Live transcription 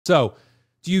So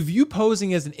do you view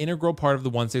posing as an integral part of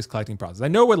the 1/6 collecting process? I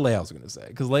know what Lael's going to say,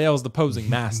 because Lael is the posing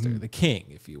master, the king,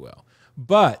 if you will.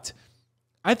 But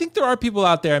I think there are people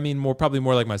out there, I mean, probably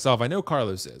more like myself. I know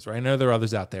Carlos is, right? I know there are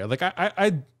others out there. Like,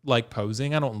 I like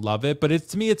posing. I don't love it, but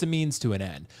to me, it's a means to an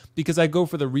end, because I go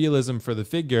for the realism for the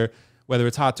figure, whether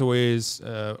it's Hot Toys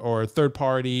or third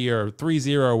party or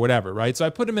 3-0 or whatever, right? So I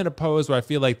put them in a pose where I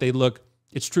feel like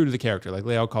it's true to the character. Like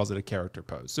Lael calls it a character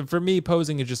pose. So for me,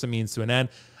 posing is just a means to an end.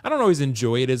 I don't always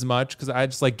enjoy it as much, because I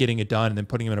just like getting it done and then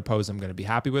putting him in a pose I'm going to be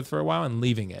happy with for a while and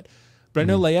leaving it. But I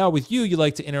know, Lael, with you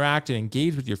like to interact and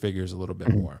engage with your figures a little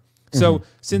bit more. So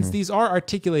since these are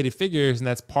articulated figures, and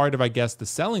that's part of, I guess, the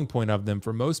selling point of them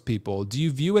for most people, do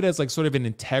you view it as like sort of an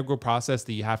integral process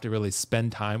that you have to really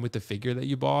spend time with the figure that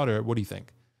you bought, or what do you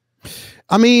think?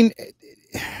 I mean,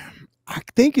 I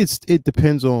think it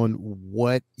depends on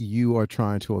what you are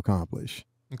trying to accomplish.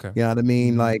 Okay. You know what I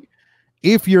mean? Like,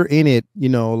 if you're in it,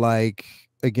 like,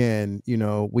 again,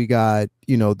 we got,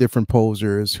 different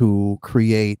posers who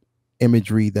create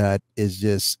imagery that is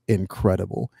just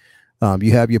incredible.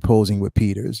 You have your posing with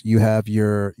Peters. You have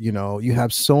you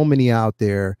have so many out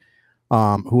there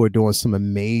who are doing some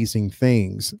amazing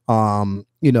things. And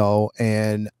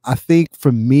I think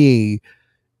for me,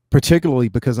 particularly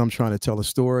because I'm trying to tell a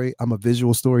story, I'm a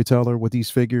visual storyteller with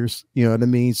these figures. You know what I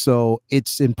mean? So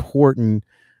it's important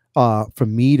for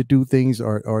me to do things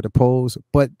or to pose.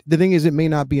 But the thing is, it may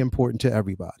not be important to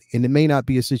everybody. And it may not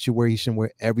be a situation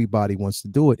where everybody wants to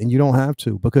do it. And you don't have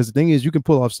to, because the thing is, you can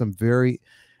pull off some very,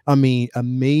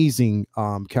 amazing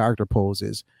character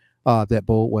poses that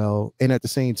bode well. And at the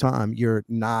same time, you're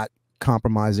not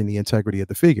compromising the integrity of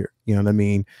the figure. You know what I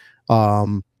mean?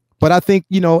 But I think,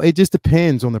 it just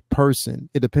depends on the person.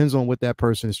 It depends on what that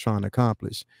person is trying to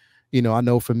accomplish. I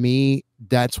know for me,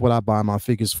 that's what I buy my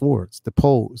figures for. It's to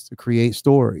pose, to create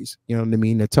stories, you know what I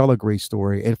mean? To tell a great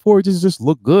story, and for it to just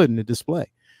look good in the display.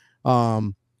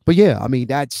 But yeah, I mean,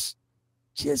 that's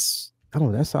just, I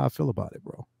don't know, that's how I feel about it,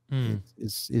 bro.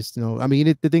 It's I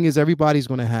mean, the thing is, everybody's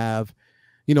going to have,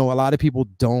 a lot of people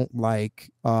don't like,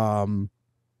 they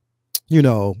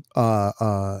don't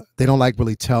like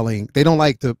really telling, they don't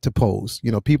like to pose.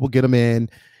 People get them in,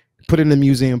 put in the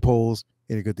museum pose,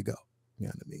 and they're good to go. You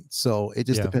know what I mean? So it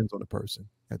just depends on the person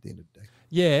at the end of the day.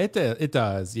 Yeah, it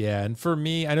does. Yeah. And for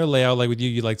me, I know, Lael, like with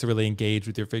you like to really engage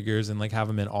with your figures and like have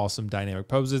them in awesome dynamic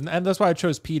poses. And that's why I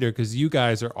chose Peter, because you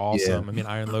guys are awesome. I mean,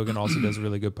 Iron Logan also does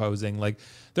really good posing. Like,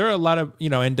 there are a lot of,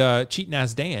 and Cheating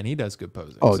Ass Dan, he does good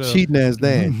posing. Oh, so, Cheating Ass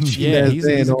Dan. Yeah, he's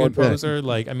a good poser.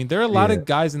 Like, I mean, there are a lot of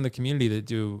guys in the community that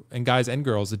do, and guys and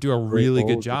girls that do a really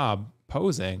good job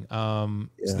posing. So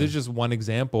there's just one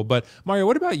example. But Mario,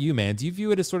 what about you, man? Do you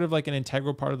view it as sort of like an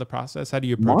integral part of the process? How do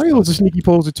you approach Mario's a sneaky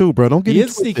poser too, bro? Don't get it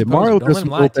twisted. Mario does some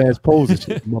dope ass poses,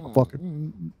 motherfucker.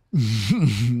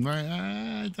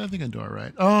 I think I do all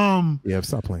right. Yeah,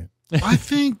 stop playing. I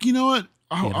think, you know what?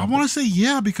 I want to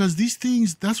say because these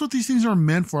things, that's what these things are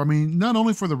meant for. I mean, not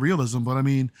only for the realism, but I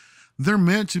mean, they're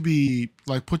meant to be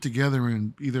like put together,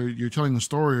 and either you're telling a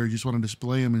story or you just want to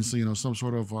display them in, some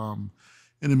sort of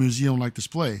in a museum like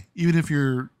display. Even if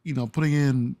you're, putting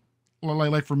in,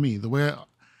 like for me, the way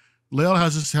Lael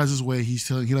has his way, he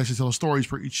likes to tell stories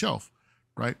for each shelf,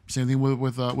 right? Same thing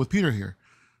with Peter here.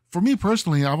 For me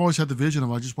personally, I've always had the vision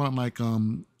of, I just want, like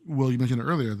Will, you mentioned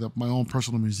earlier, my own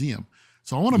personal museum.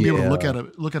 So I want to be able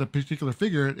to look at a particular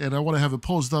figure, and I want to have it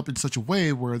posed up in such a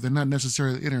way where they're not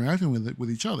necessarily interacting with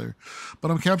each other,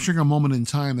 but I'm capturing a moment in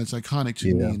time that's iconic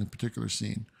to me in a particular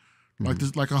scene. Like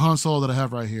this, like a Han Solo that I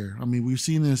have right here. I mean, we've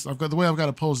seen this. I've got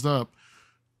it posed up.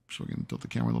 So we can tilt the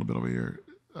camera a little bit over here.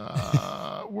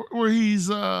 Where he's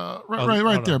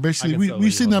right there. Basically,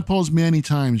 we've seen that pose many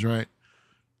times, right?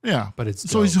 Yeah, but it's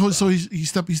so he's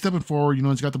stepping forward.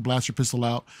 He's got the blaster pistol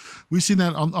out. We've seen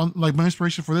that on like, my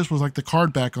inspiration for this was like the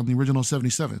card back on the original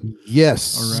 77.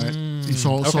 Yes. All right.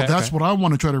 So that's what I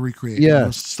want to try to recreate. Yeah.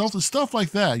 Stuff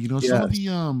like that.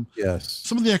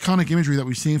 Some of the iconic imagery that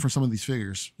we've seen for some of these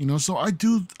figures. So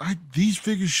these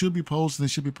figures should be posed, and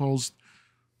they should be posed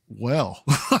well.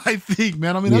 I think,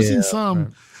 man. I mean, I've seen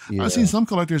some. Right. I've seen some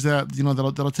collectors that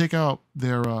that'll take out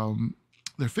their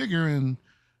figure, and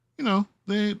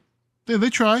they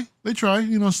try.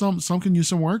 Some can use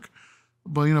some work,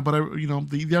 but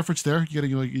the effort's there.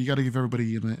 You gotta give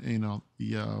everybody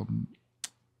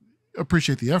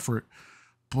appreciate the effort.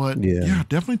 But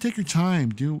definitely take your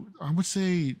time. I would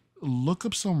say look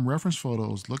up some reference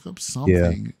photos. Look up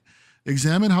something. Yeah.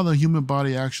 Examine how the human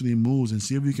body actually moves, and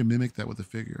see if you can mimic that with a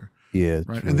figure. Yeah.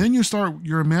 Right. True. And then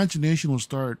your imagination will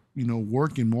start,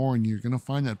 working more, and you're gonna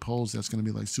find that pose that's gonna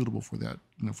be like suitable for that,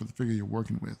 for the figure you're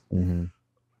working with. Mm-hmm.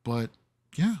 But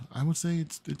yeah, I would say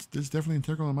it's definitely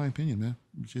integral in my opinion, man.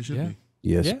 It should be.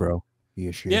 Yes, Yeah. bro.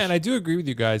 Yes. Yeah, and I do agree with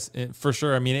you guys for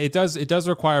sure. I mean, it does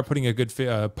require putting a good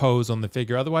pose on the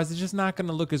figure. Otherwise, it's just not going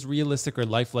to look as realistic or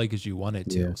lifelike as you want it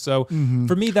to. Yeah. So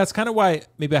for me, that's kind of why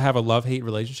maybe I have a love-hate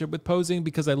relationship with posing,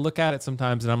 because I look at it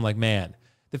sometimes and I'm like, man,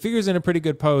 the figure's in a pretty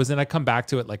good pose. And I come back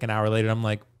to it like an hour later and I'm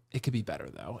like, it could be better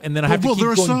though. And then I have to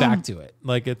keep going back to it.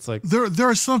 Like, it's like there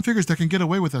are some figures that can get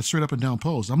away with that straight up and down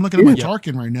pose. I'm looking at my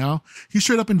Tarkin right now. He's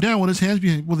straight up and down with his hands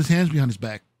behind his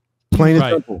back. Plain and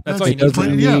right. simple. That's all you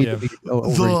need.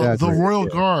 The royal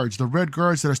guards, the red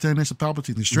guards that are standing next to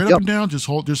Palpatine, they're straight up and down, just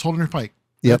holding their pike.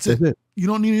 That's it. You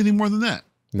don't need anything more than that.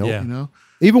 Nope. Yeah. You know,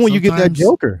 even when you get that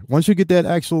Joker, once you get that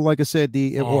actual, like I said,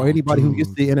 or anybody who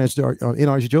gets the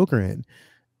NR's Joker in,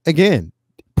 again,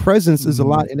 presence is a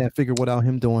lot in that figure without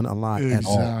him doing a lot at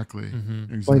all. Exactly.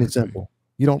 Plain and simple.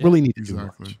 You don't really need to do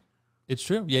much. It's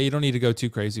true. Yeah, you don't need to go too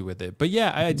crazy with it. But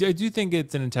yeah, I do think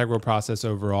it's an integral process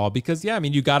overall, because I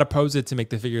mean, you got to pose it to make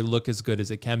the figure look as good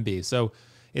as it can be. So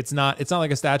it's not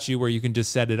like a statue where you can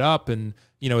just set it up and,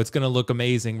 it's going to look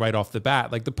amazing right off the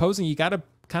bat. Like the posing, you got to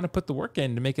kind of put the work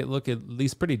in to make it look at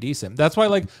least pretty decent. That's why,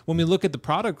 like, when we look at the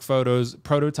product photos,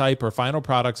 prototype or final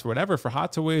products or whatever for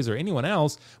Hot Toys or anyone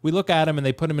else, we look at them and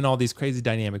they put them in all these crazy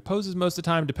dynamic poses most of the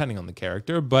time, depending on the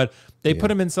character, but they put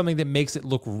them in something that makes it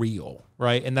look real,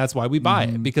 right? And that's why we buy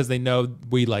it, because they know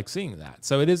we like seeing that.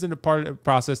 So it isn't a part of the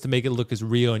process to make it look as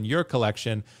real in your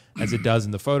collection as it does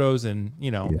in the photos and,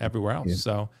 everywhere else.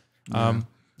 So,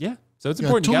 so it's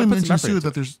important. Totally mentions too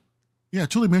that there's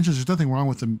Tully mentions there's nothing wrong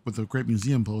with the great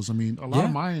museum pose. I mean, a lot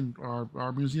of mine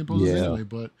are museum poses anyway,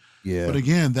 but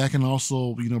again, that can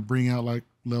also bring out, like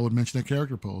Leo would mention, that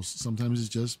character pose. Sometimes it's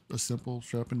just a simple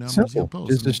straight up and down museum pose.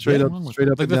 Just a straight up like the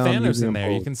Thanos in there.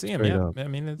 Pose. You can see him. Yeah, I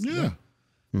mean, it's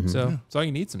so it's all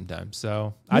you need sometimes.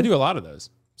 So I do a lot of those.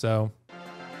 So